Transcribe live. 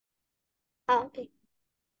Okay.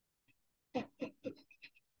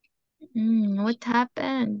 What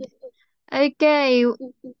happened? Okay,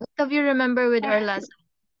 what have you remember with our lesson?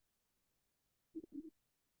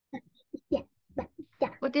 Yeah. Yeah.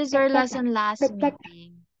 What is our lesson last Banana.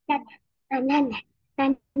 meeting? Banana.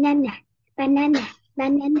 Banana. Banana.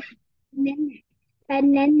 Banana.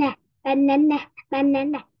 Banana. Banana.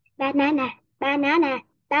 Banana. Banana. Banana.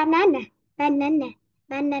 Banana. Banana.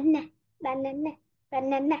 Banana. Banana.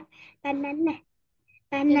 Banana. Banana.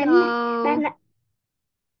 Banana. Hello. Banana.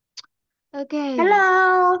 Okay.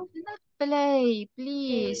 Hello. Do not play,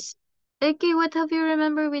 please. Okay, what have you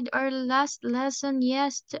remember with our last lesson?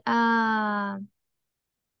 Yes.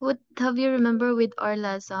 What have you remember with our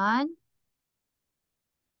lesson?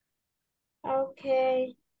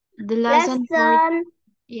 Okay. The lesson for Lesson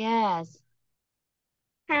yes.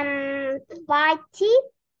 40.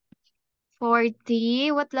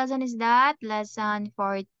 40. What lesson is that? Lesson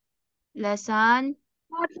 49.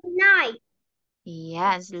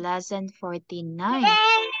 yes, lesson 49.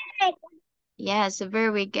 Yay! Yes,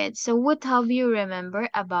 very good. So what have you remember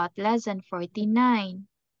about lesson 49?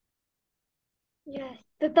 Yes,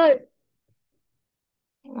 từ từ.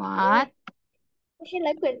 What? Tôi sẽ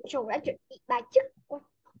lấy quyển sổ đã chuẩn bị bài trước.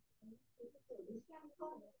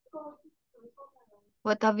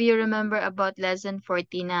 What have you remember about lesson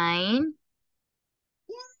 49?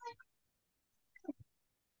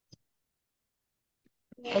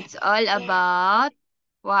 Yes, It's all yes, about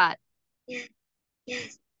what? yes,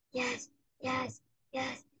 yes, yes, yes,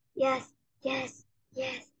 yes, yes, yes,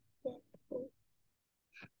 yes, yes.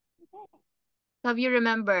 Have you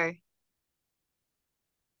remember?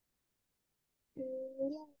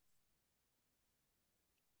 Yes.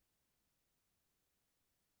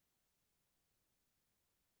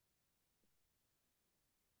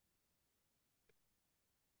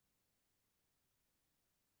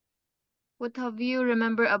 What have you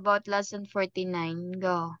remember about lesson 49?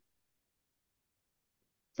 Go.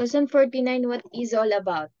 Lesson 49, what is all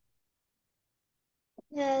about?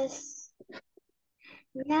 Yes.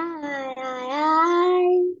 Yeah.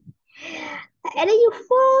 And then you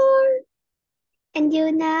fall and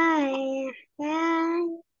you nine.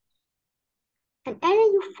 And then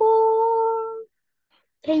you fall.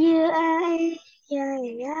 Can you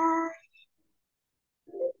yeah.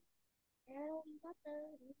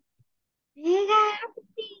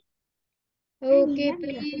 Okay,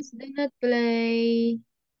 please do not play.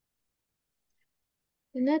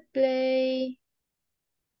 Do not play.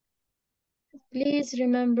 Please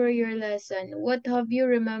remember your lesson. What have you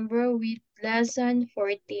remember with lesson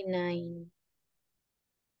 49?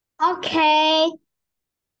 Okay.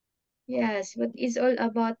 Yes, what is all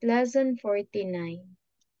about lesson 49?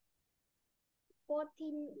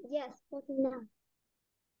 14, yes, 49.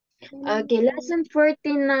 Okay, lesson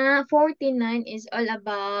 49 is all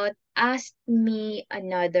about ask me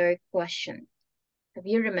another question. Have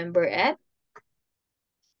you remember it?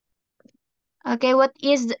 Okay, what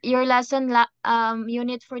is your lesson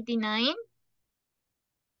unit 49?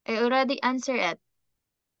 I already answered it.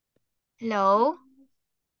 Hello?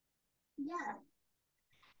 Yeah.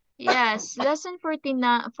 Yes, lesson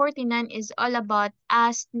 49 is all about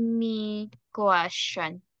ask me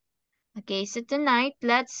question. Okay, so tonight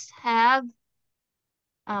let's have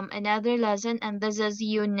another lesson, and this is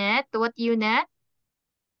unit. What unit?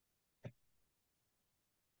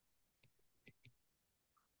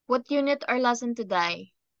 What unit our lesson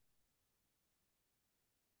today?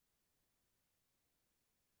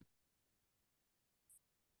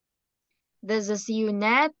 This is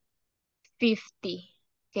unit 50.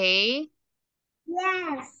 Okay?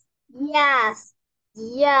 Yes. Yes.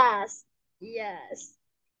 Yes. Yes.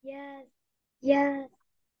 Yes. Yes.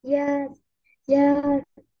 Yes. Yes.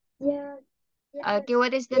 Yes. Okay, Yes.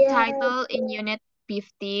 what is the Yes. title in unit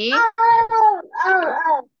 50? Oh,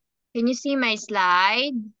 oh. Can you see my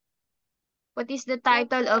slide? What is the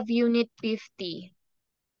title Okay. of unit 50?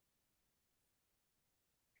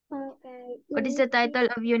 Okay. What is the title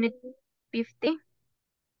of unit 50?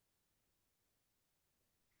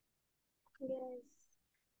 Yes.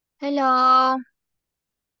 Hello?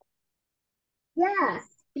 Yes.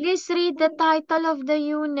 Please read the title of the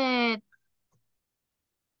unit.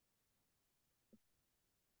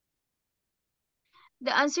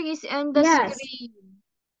 The answer is on the Yes. screen.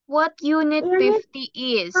 What unit Unit 50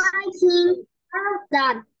 is? 19. Well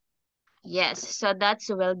done. Yes, so that's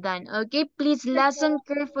well done. Okay, please listen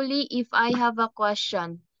carefully if I have a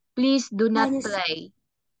question. Please do not Dinosaur. play.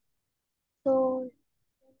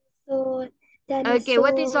 Dinosaur. Okay,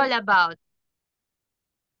 what is Dinosaur. all about?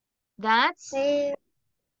 That's Tail.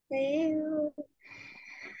 Tail.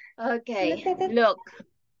 okay. Look.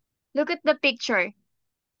 Look at the picture.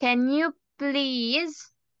 Can you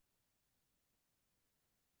please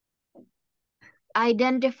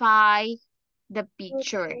identify the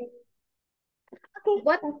picture? Okay. Okay.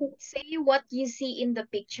 What Okay. Say what you see in the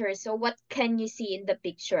picture. So what can you see in the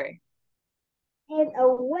picture? And a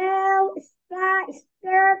well, sky,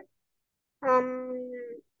 skirt,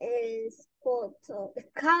 is photo, a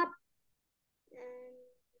cup,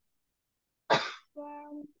 and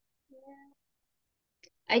from,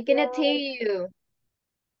 I cannot hear well, you.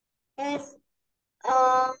 is,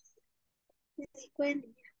 um, sequence,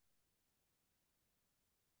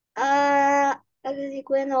 cái gì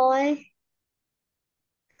quên rồi.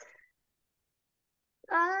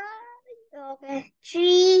 Okay.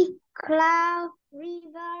 Tree, cloud,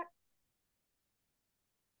 river,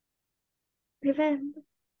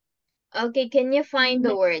 Okay, can you find the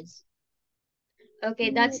ma- words?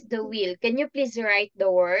 Okay, that's the wheel. Can you please write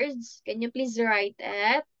the words? Can you please write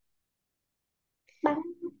it? bắn.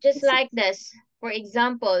 Just like this. For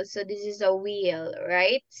example, so this is a wheel,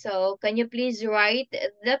 right? So can you please write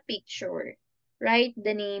the picture? Write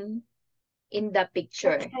the name in the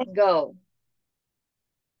picture. Okay. Go.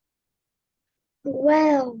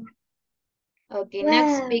 Well, Okay,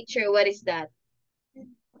 next well, picture. What is that?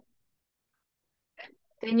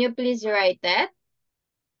 Can you please write that?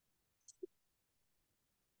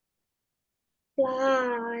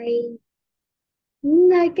 fly.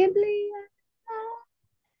 I can believe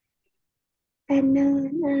and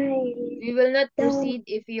I We will not don't proceed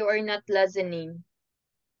if you are not listening.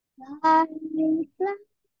 fly, fly.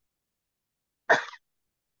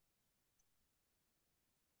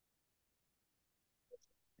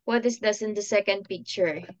 What is this in the second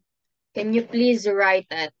picture? Can you please write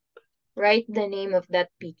that? Write the name of that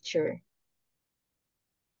picture.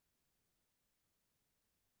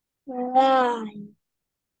 Fly.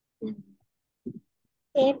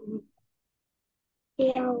 F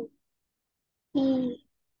L E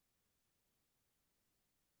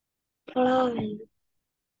fly.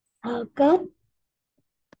 Good.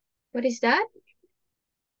 What is that?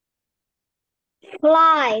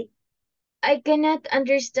 Fly. I cannot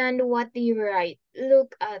understand what you write.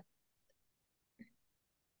 Look at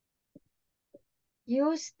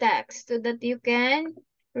use text so that you can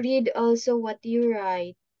read also what you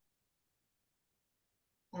write.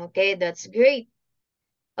 Okay, that's great.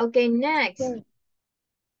 Okay, next. Good.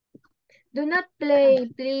 Do not play,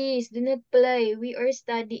 please. Do not play. We are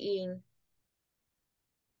studying.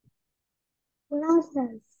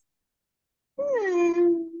 Glasses.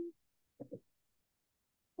 Hmm.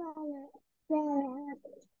 Fly. Fly.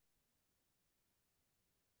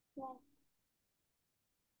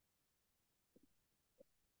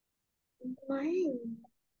 Fly.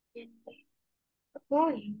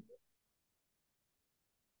 Fly.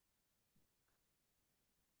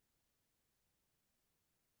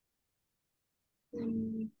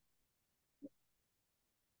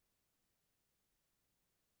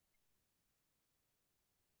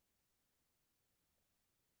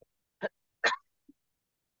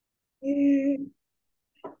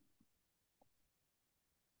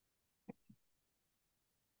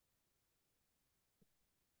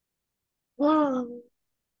 Wow.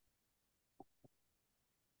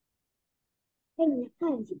 Anh là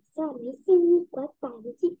hàng chỉ sao mấy xinh quá tài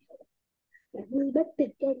với chị. Là người bất tỉnh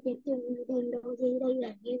trên nhật trường đèn đồ gì đây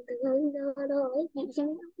là như từ hơi đô đô ấy chị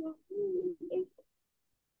sao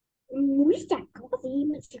núi chẳng có gì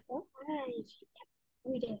mà chỉ có ai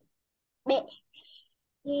ui đẹp bẹ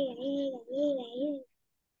nghe là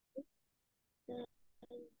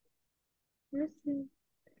nó xinh.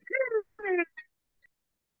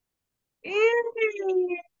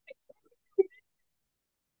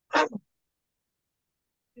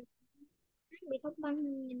 Bị thông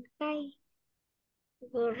băng nhìn tay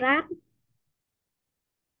grab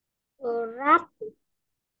grab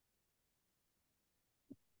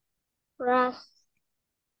grass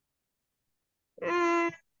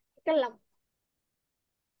cái lòng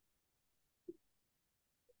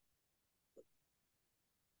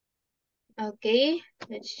Okay,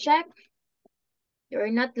 let's check. You're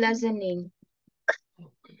not listening.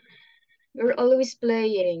 You're always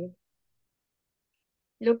playing.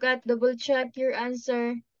 Look at, double check your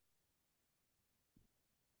answer.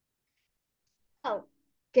 oh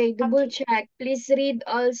Okay, con double chị check. Please read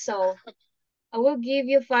also. I will give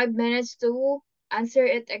you 5 minutes to answer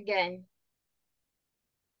it again.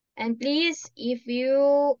 And please, if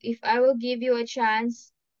I will give you a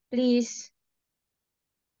chance, please,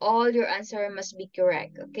 all your answer must be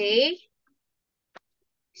correct, okay?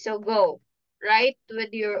 So go. Write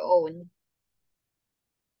with your own.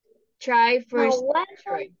 Try first well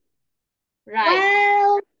picture. Right.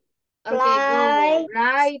 well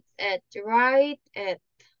write it. Write it.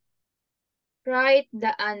 Write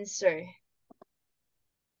the answer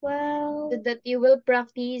so Well, that you will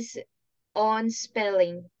practice on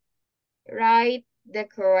spelling. Write the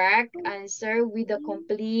correct answer with the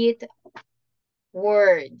complete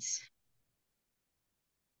words.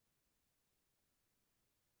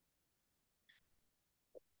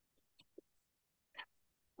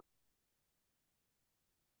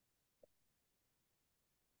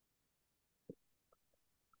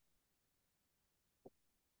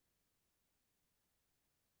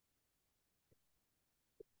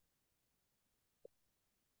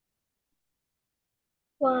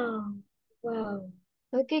 wow, wow.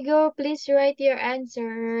 Okay, go. Please write your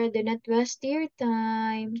answer. Do not waste your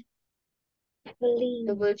time. Believe.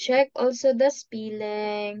 Double check also the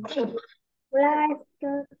spelling.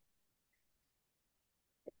 Blaster.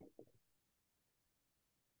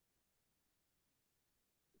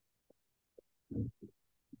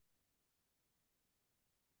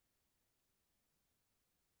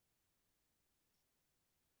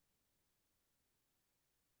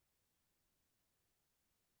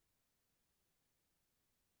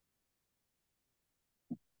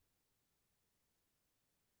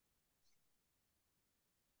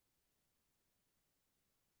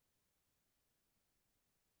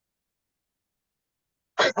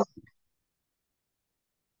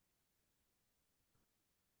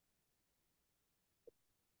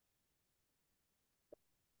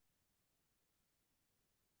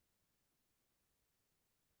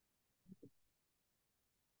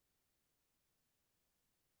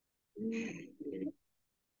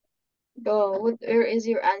 Go. Where is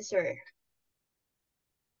your answer?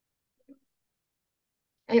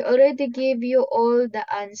 I already gave you all the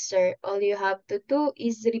answer. All you have to do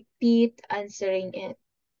is repeat answering it.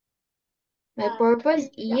 My purpose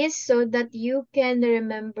is so that you can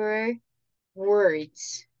remember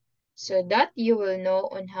words. So that you will know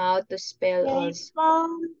on how to spell also.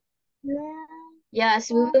 Phone.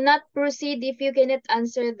 Yes, we will not proceed if you cannot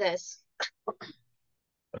answer this.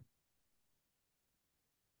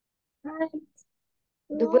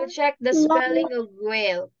 Double check the spelling of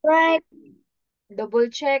whale. Right. Double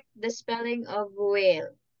check the spelling of whale.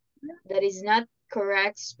 That is not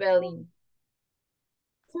correct spelling.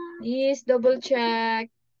 Please double check.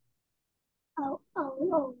 Oh, oh,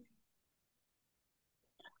 oh.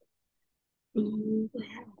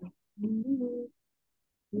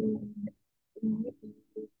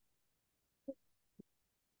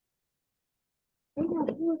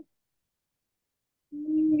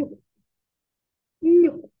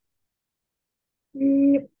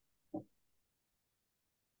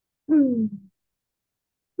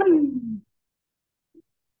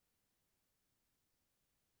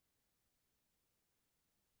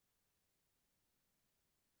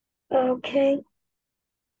 Okay.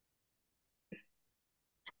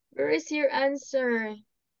 Where is your answer?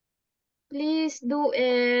 Please do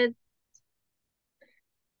it.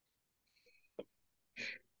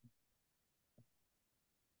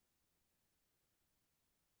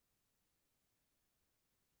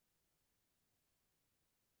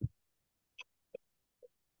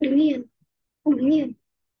 Đứng yên, đứng yên,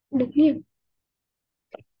 đứng yên.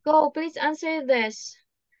 Go, please answer this.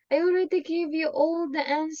 I already gave you all the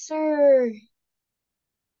answer.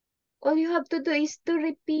 All you have to do is to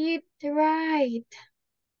repeat, right?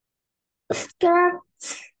 Start.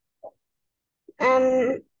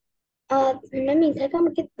 Nếu mình thấy có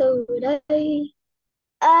một cái từ ở đây.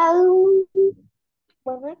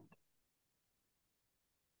 Quên mất.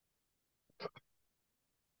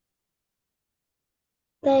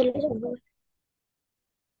 Đây là động vật.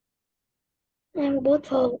 Bố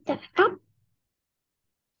thồ trả ốc.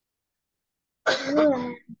 Đó là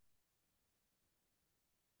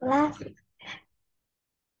glass.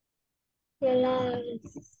 Đây là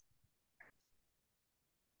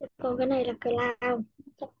còn cái này là cloud.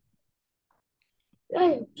 Đây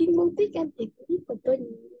là chuyên môn tiếng Anh thì biết của tôi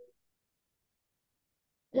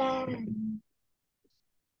là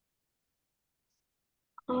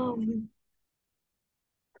um,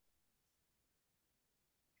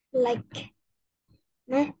 like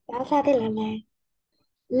nè bảo sao đây là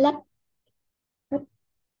lấp lấp.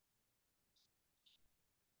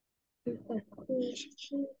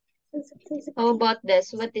 How about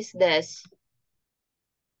this? What is this?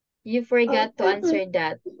 You forgot to answer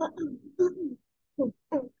that.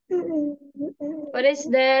 What is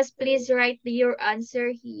this? Please write your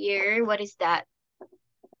answer here. What is that?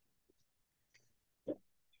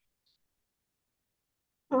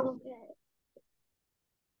 Okay.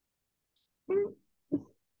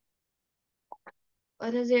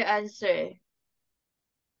 What is your answer?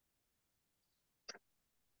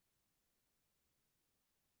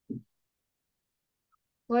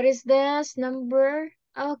 What is this number?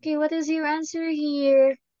 Okay, what is your answer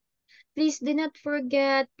here? Please do not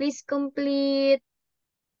forget. Please complete.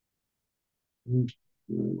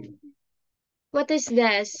 What is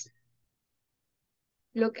this?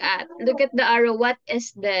 Look at the arrow. What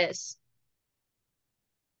is this?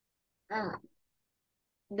 Ah.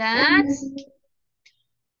 That's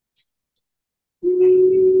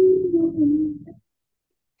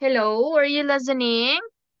hello. Are you listening?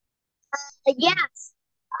 Yes.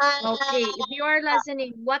 Okay, if you are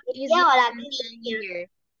listening, what is Giáo your là cái answer gì nhỉ? here?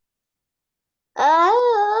 Ờ,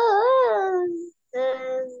 ờ,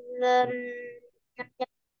 ờ,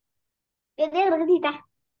 cái đấy là cái gì ta?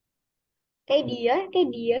 Cái đĩa,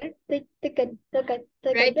 tôi cần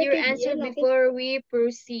Write biết your cái đĩa answer là cái before we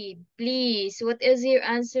proceed. Please, what is your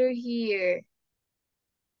answer here?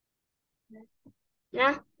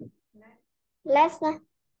 nè, let's nè,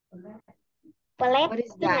 palette What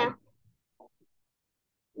is chứ that? nào?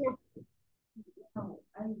 Nè,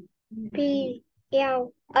 P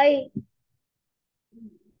L A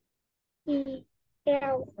E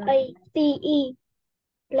L A T E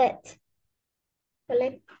plate,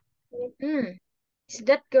 palette, Hmm, is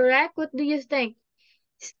that correct? What do you think?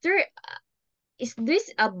 Is there, is this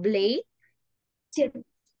a blade?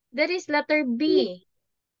 That is letter B.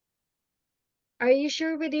 Are you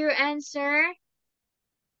sure with your answer?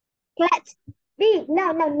 plate. B.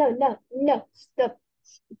 No, no, no, no, no. Stop.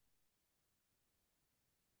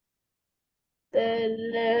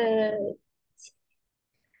 The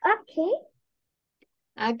okay.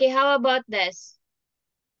 Okay, how about this?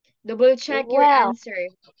 Double check your Well, answer.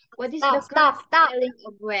 What is the stop, correct stop, stop, spelling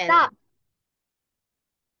of well? stop.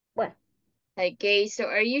 What? Okay, so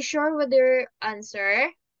are you sure with your answer?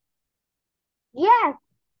 Yes.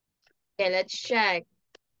 Okay, let's check.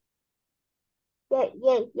 Yay,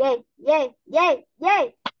 yay, yay, yay, yay,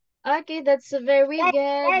 yay, Okay, that's a very yay,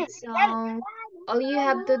 yay, good. yay. So all you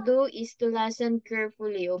have to do is to listen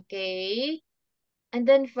carefully, okay? And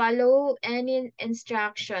then follow any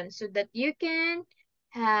instructions so that you can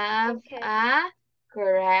have Okay, a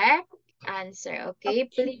correct answer, okay? okay.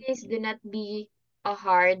 Please do not be a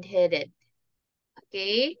hard-headed,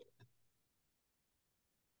 okay?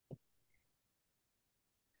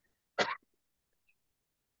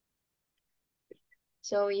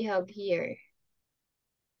 So we have here,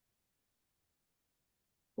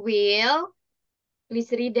 will,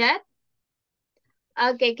 please read that.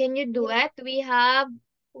 Okay, can you do it? We have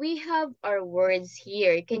our words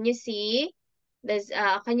here. Can you see?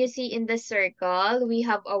 Can you see in the circle? We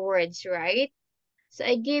have our words, right? So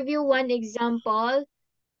I give you one example.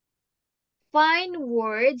 Find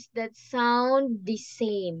words that sound the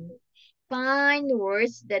same. Find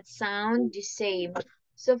words that sound the same.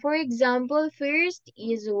 So for example, first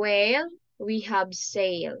is whale, we have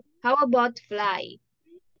sail. How about fly?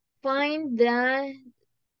 Find the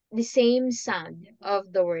same sound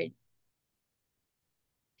of the word.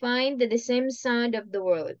 Find the same sound of the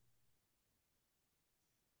word.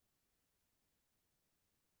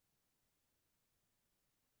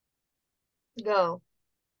 Go.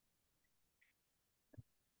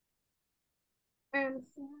 Um,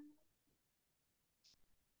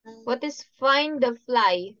 What is find the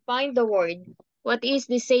fly? Find the word. What is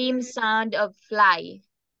the same sound of fly?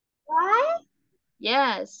 what?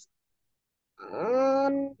 Yes.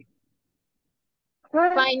 Um,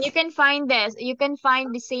 Fine, hurt. you can find this. You can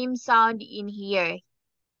find the same sound in here.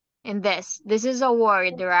 In this. This is a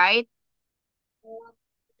word, right?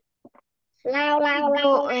 Lao, lao,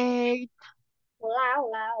 lao, Do it. lao,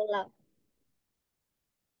 lao, lao.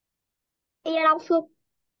 Đi ra đâu Xuân?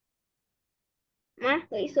 Má,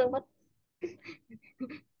 nghĩ Xuân mất.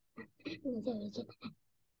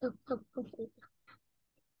 Không, không, không.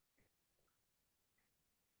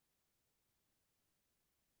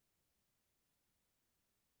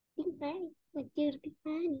 Tiếng Phá đi. Mà chưa được tiếng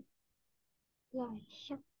Phá đi. Rồi,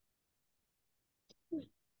 xong.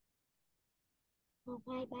 Một,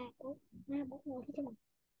 hai, ba, bốn. Ba, bốn, ngồi cho mình.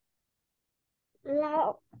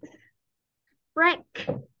 Lao. Break.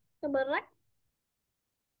 Tôi break.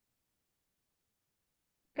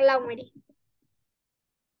 Cái lông này đi.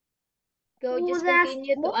 Go, just Ra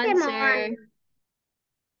continue to bốn cái mòn. answer.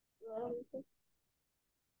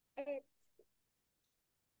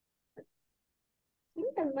 Chín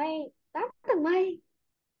tầng mây. Tám tầng mây.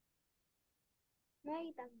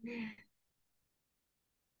 Mây tầng nào?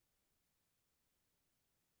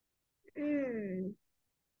 Ừm.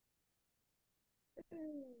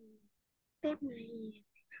 Phép này.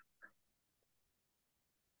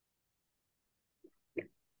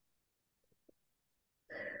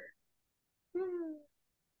 Ừm.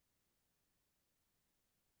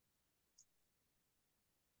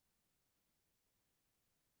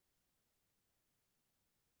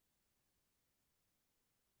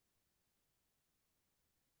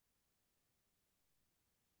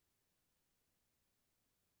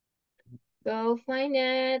 Go find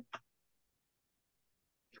it.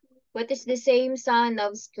 What is the same sound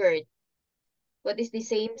of skirt? What is the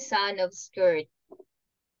same sound of skirt?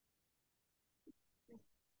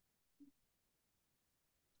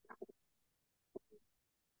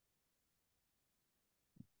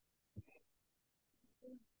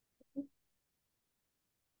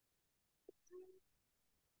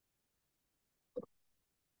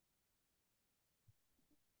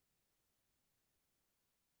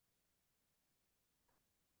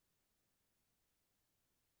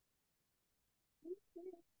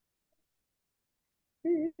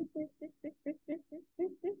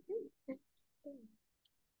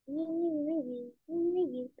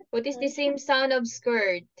 What is the same sound of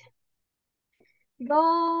skirt?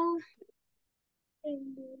 Go.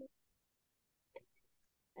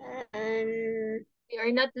 We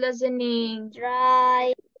are not listening.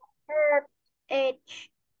 Dry, hurt, edge,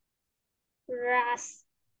 grass,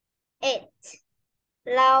 it,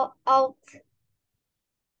 loud, out.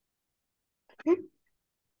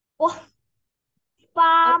 Oh,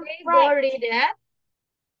 farm, Okay, go break, read it.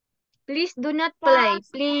 Please do not play,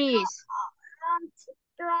 fast, please.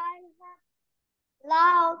 dry,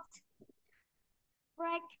 loud,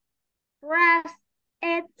 break, grass,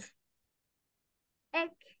 it, egg,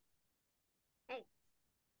 egg.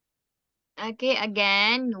 Okay,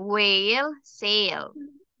 again. Whale, sail.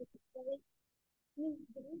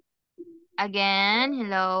 Again,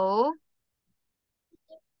 hello.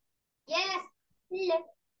 Yes.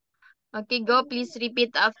 Okay, go. Please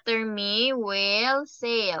repeat after me. Whale,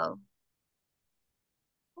 sail.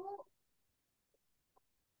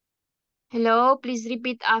 Hello, please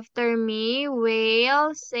repeat after me.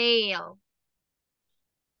 Whale, sail.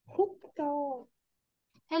 Hooked.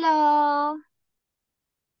 Hello.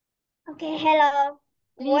 Okay, hello.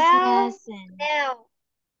 Please Well, listen. now,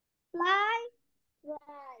 fly,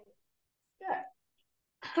 fly, skirt,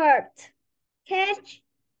 hurt, catch,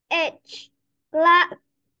 edge, glass,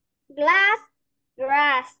 glass,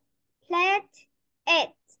 grass, plate,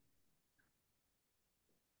 it,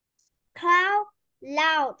 cloud,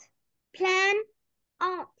 loud, plan,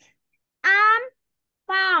 on, arm,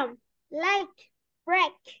 farm, lake,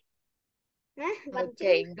 break. One,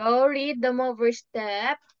 Okay, two. go read the mover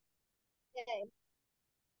step. Okay.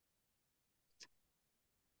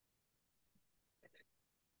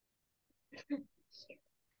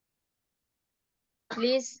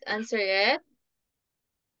 Please answer it.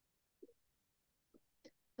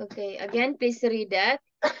 Okay, again, please read that.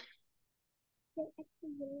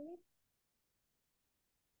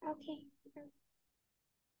 Okay.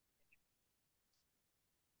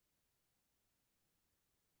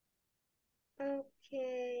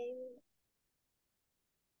 Okay.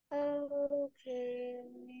 Okay.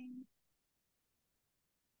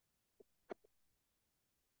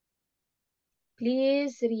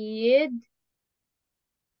 Please read.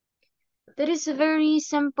 That is very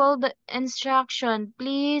simple, the instruction.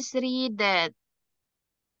 Please read it.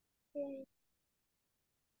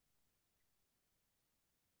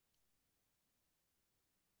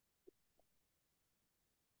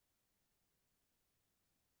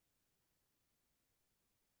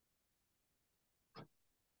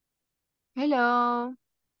 Hello.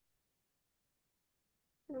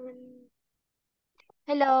 Um,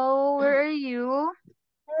 Hello, where are you?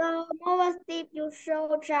 Hello, Mama Steve, you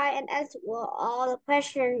show try and answer all the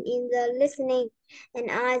questions in the listening and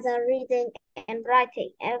either reading and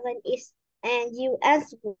writing. Even if and you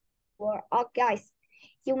answer all guys.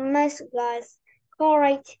 You must guys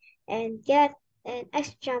correct and get an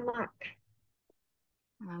extra mark.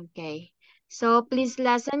 Okay. So please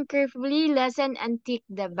listen carefully, listen and tick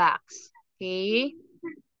the box. Okay?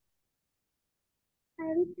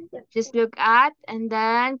 Just look at and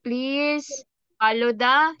then please follow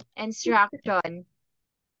the instruction.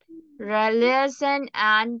 Listen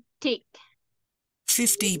and tick.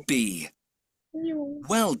 50B. You.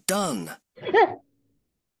 Well done.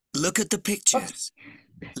 Look at the pictures.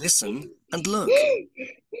 Listen and look.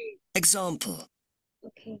 Example.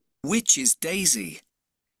 Okay. Which is Daisy?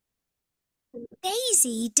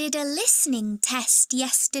 Daisy did a listening test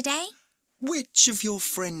yesterday. Which of your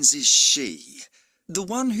friends is she? The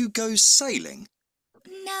one who goes sailing?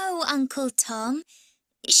 No, Uncle Tom.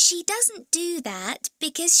 She doesn't do that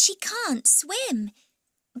because she can't swim.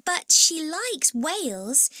 But she likes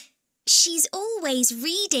whales. She's always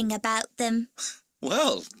reading about them.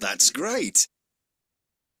 Well, that's great.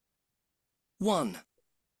 1.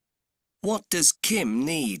 What does Kim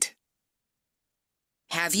need?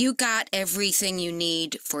 Have you got everything you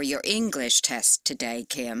need for your English test today,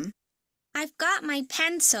 Kim? I've got my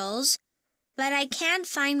pencils, but I can't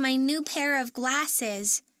find my new pair of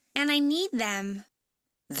glasses. and I need them.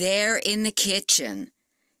 They're in the kitchen.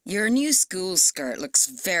 Your new school skirt looks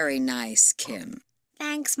very nice, Kim.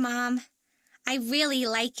 Thanks, Mom. I really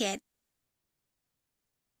like it.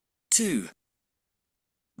 2.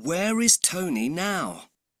 Where is Tony now?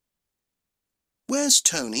 Where's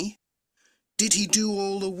Tony? Did he do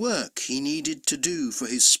all the work he needed to do for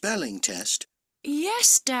his spelling test?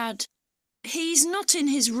 Yes, Dad. He's not in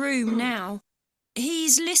his room now.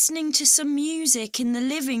 He's listening to some music in the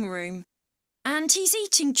living room. And he's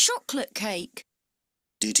eating chocolate cake.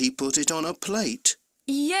 Did he put it on a plate?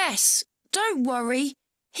 Yes, don't worry.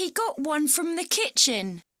 He got one from the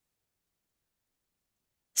kitchen.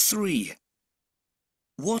 3.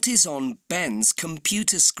 What is on Ben's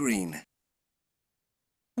computer screen?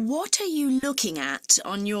 What are you looking at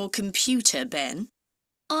on your computer, Ben?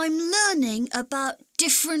 I'm learning about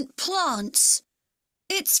different plants.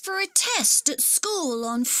 It's for a test at school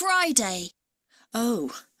on Friday.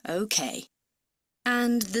 Oh, okay.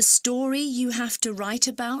 And the story you have to write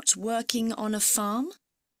about working on a farm?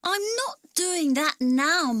 I'm not doing that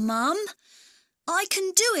now, Mum. I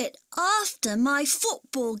can do it after my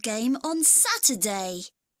football game on Saturday.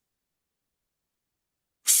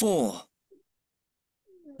 4.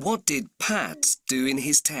 What did Pat do in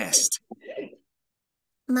his test?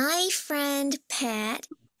 My friend Pat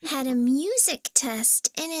had a music test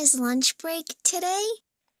in his lunch break today.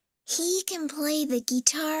 He can play the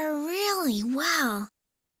guitar really well.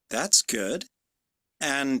 That's good.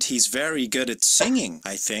 And he's very good at singing,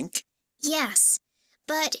 I think. Yes,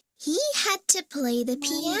 but he had to play the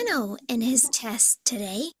piano in his test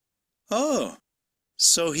today. Oh,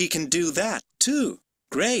 so he can do that too.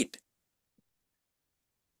 Great.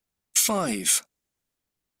 5.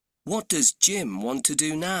 What does Jim want to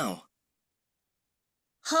do now?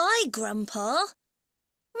 Hi, Grandpa.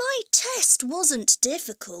 My test wasn't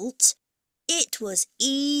difficult. It was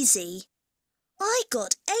easy. I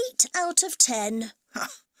got 8 out of 10.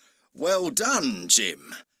 Well done,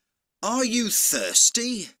 Jim. Are you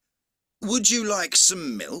thirsty? Would you like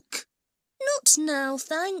some milk? Not now,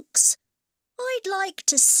 thanks. I'd like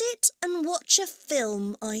to sit and watch a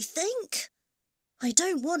film, I think. I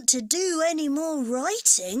don't want to do any more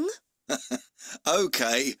writing.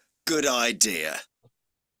 OK, good idea.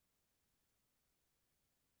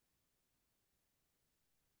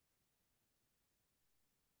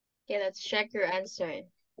 Okay, let's check your answer.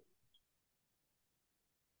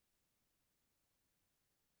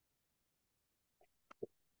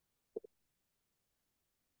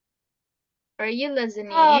 Are you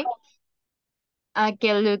listening? Oh,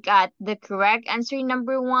 Okay, look at the correct answer.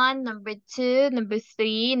 Number 1, number 2, number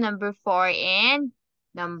 3, number 4, and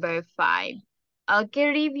number 5. Okay,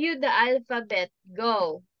 review the alphabet.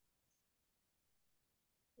 Go.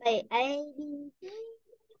 by A, B, C.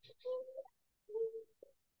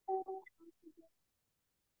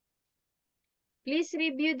 Please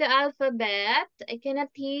review the alphabet. I cannot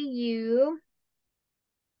hear you.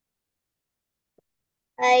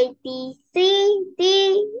 A, B, C,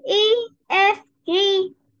 D, E, F,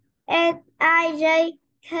 G, H, I, J,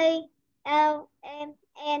 K, L, M,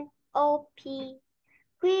 N, O, P,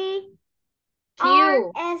 Q, R,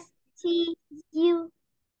 Q. S, T, U,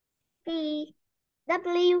 V,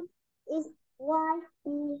 W, X, Y,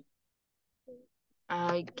 Z.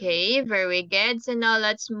 Okay, very good. So now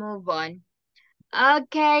let's move on.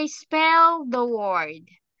 Okay, spell the word.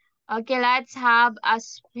 Okay, let's have a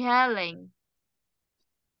spelling.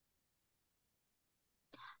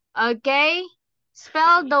 Okay,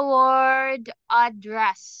 spell the word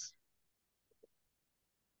address.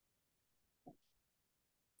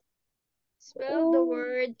 Spell the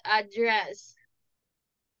word address.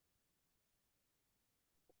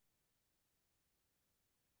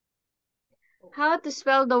 How to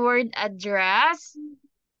spell the word address?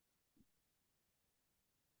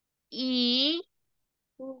 E.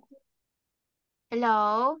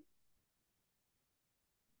 Hello?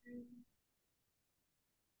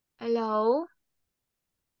 Hello?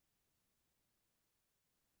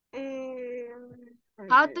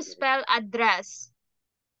 How to spell address?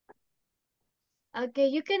 Okay,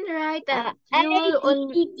 you can write A, you will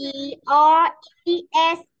only B, D, R, E,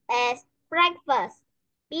 S, S, breakfast.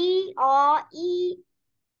 B, R, E,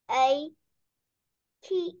 A,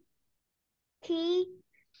 T, T,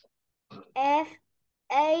 F,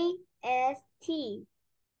 A, S, T.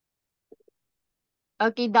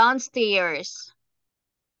 okay, downstairs.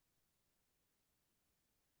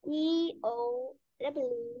 D, O, W,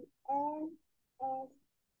 N,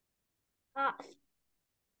 S,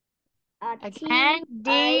 T, Again,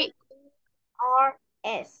 A, D. R,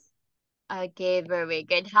 S. Okay, very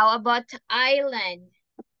good. How about island?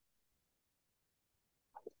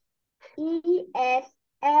 ESLAND.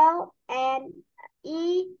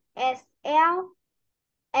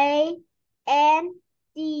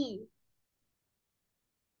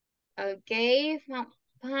 Okay,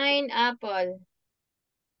 pineapple.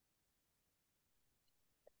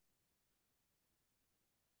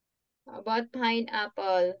 How about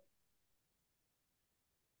pineapple?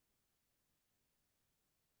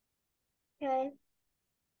 Okay.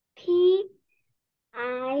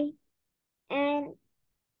 PINEAPPLE.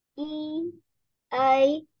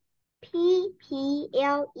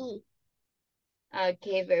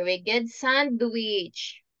 Okay, very good.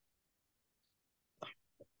 Sandwich.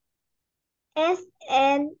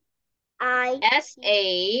 SNI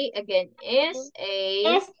Again,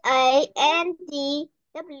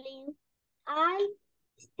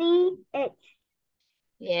 SANDWICH.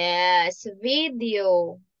 Yes,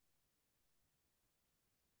 video.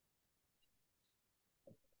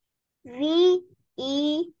 VEDEO.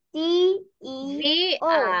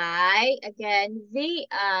 Again, VIDEO.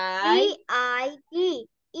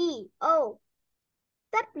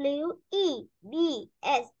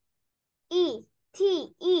 WEBSETE.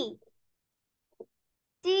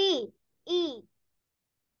 DEBRA.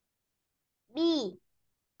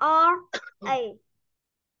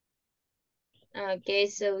 Okay,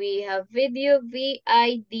 so we have video,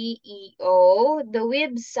 VIDEO, the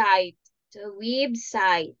website. The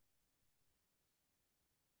website.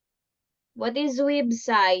 What is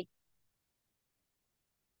website?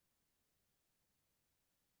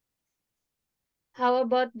 How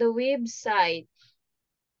about the website?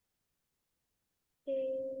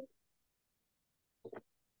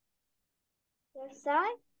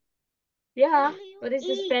 Website. Yeah, what is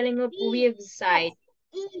the spelling of website?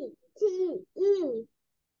 WEBSETE.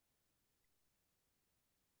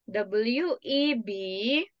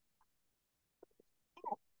 WEB.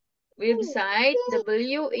 Website,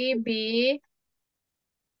 WEB.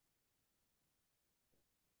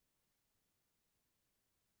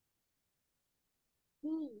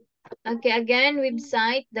 Okay, again,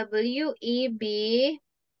 website, WEBSITE.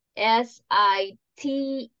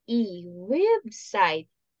 Website.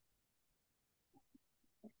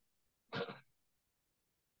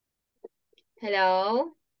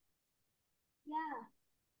 Hello? Yeah.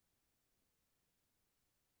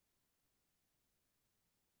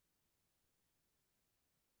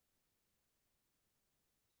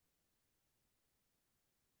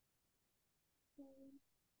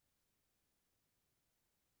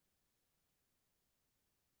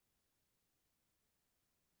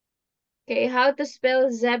 Okay, how to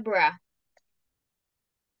spell zebra?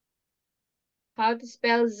 How to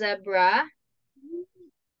spell zebra?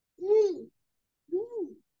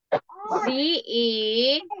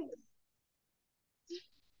 ZE.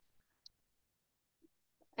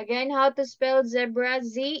 Again, how to spell zebra?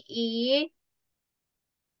 ZE.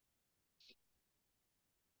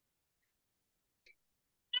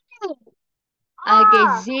 Okay,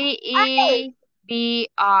 ZEBRA. Okay,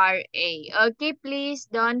 please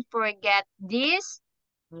don't forget these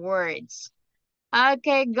words.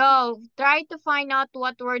 Okay, go. Try to find out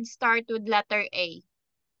what words start with letter A.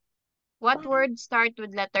 What words start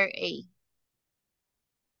with letter A?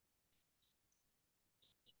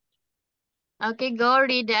 Okay, go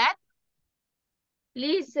read that.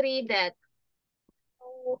 Please read that.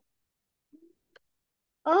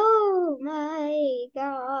 Oh my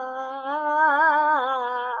God.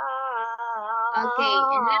 Okay,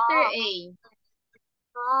 in letter A.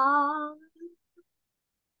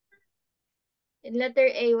 In letter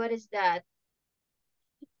A, what is that?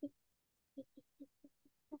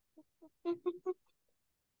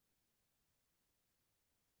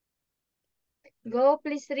 Go,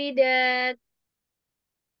 please read it.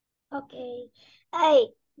 Okay. A,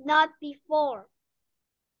 not before.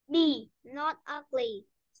 B, not ugly.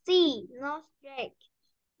 C, not straight.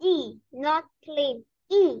 D, not clean.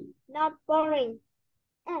 E, not boring.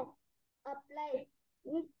 F, a place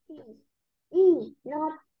with peace. E,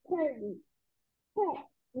 not curvy. F,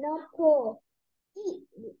 not cool. E,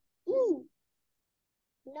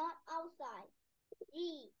 not outside.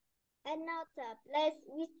 G, another place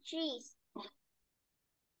with trees.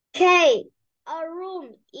 K, a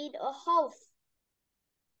room in a house.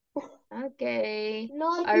 Okay.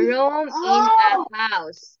 Not A room in a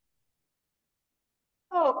house.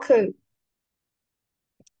 okay.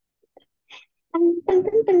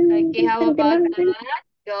 Okay, how about that?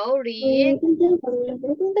 Go read.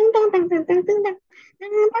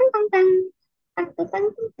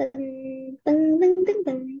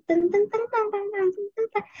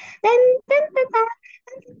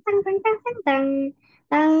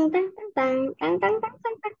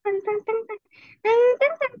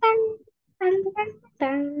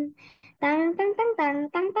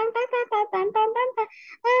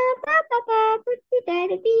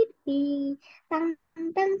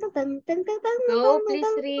 Go, please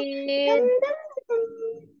read.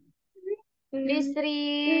 Please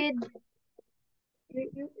read.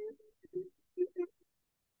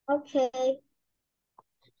 Okay.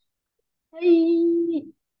 Hey.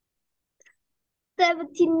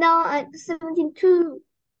 79, 72.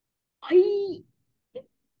 Hey.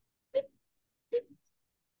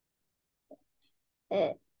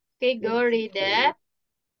 Okay, go read it.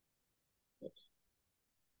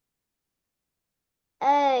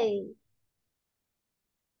 A.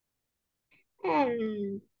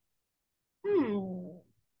 Hmm.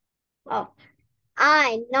 Oh,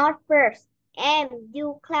 I not first. M.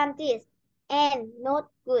 You climb this. N. Not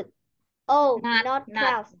good. O. Not Not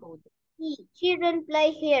clouds. good. E. Children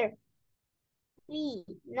play here. V.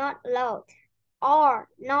 Not loud. R.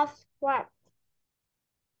 Not squat.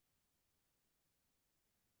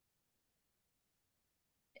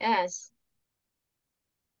 Yes.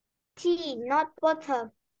 T. Not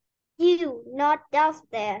bottom. U. Not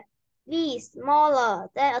downstairs. V. Smaller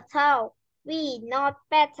than a towel. V. Not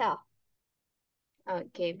better.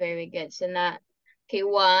 Okay, very good. So now, okay,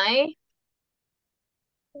 why?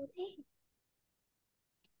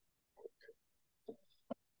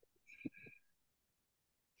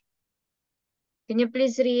 Can you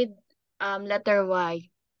please read letter Y?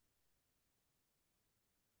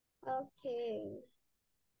 Okay.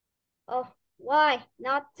 Oh, why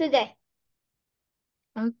not today?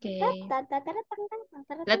 Okay.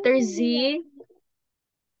 Letter Z.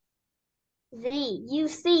 Z. You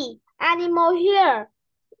see animal here.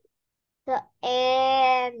 The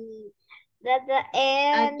N. The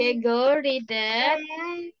N. Okay, go read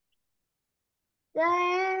it.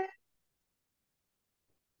 The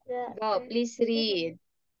Go, please read.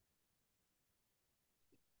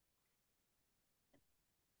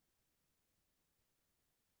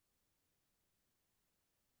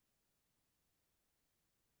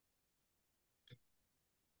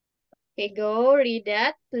 Okay, go read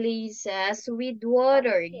it. Places with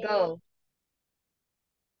water. Okay. Go.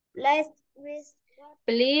 Place with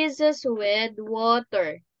Places with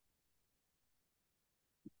water.